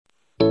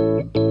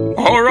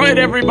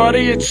Alright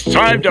everybody, it's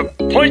time to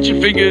point your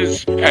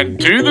fingers and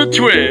do the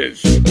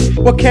twist.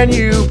 Well, can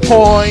you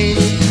point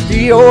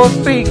your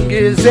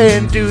fingers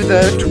and do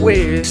the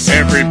twist?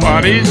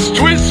 Everybody's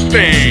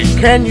twisting.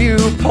 Can you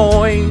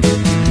point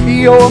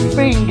your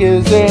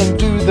fingers and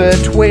do the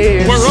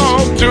twist? We're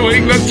all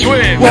doing the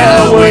twist.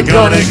 Well, we're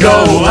gonna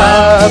go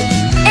up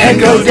and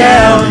go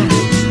down,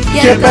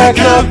 get back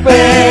up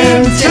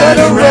and turn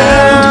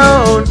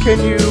around. Can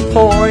you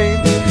point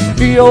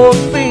your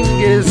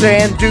fingers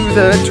and do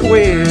the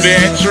twist? The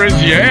answer is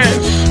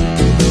yes.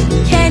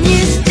 Can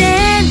you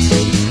stand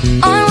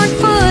on one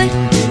foot,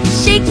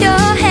 shake your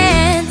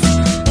hands?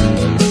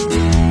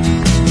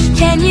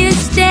 Can you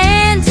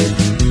stand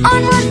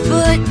on one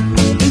foot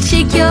and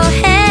shake your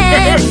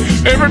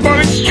hands?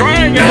 Everybody's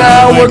trying it.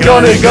 Now we're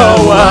gonna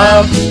go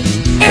up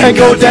and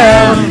go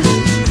down,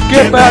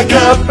 get back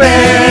up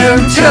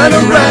and turn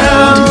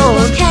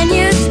around. Can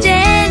you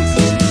stand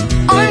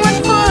on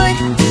one foot,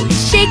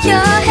 shake your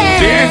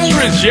hands? The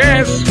answer is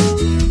yes.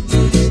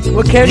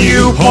 Well, can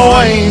you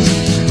point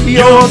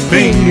your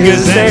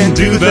fingers and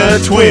do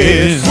the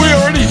twist? We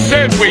already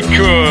said we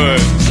could.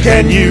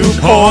 Can you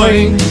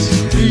point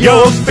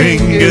your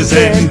fingers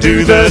and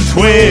do the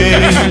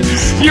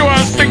twist? You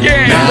asked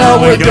again.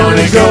 Now we're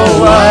gonna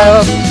go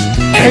up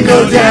and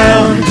go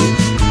down,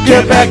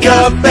 get back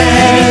up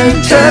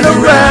and turn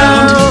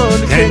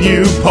around. Can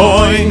you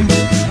point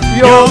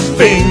your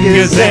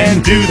fingers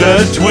and do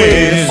the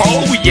twist?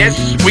 Oh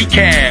yes, we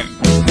can.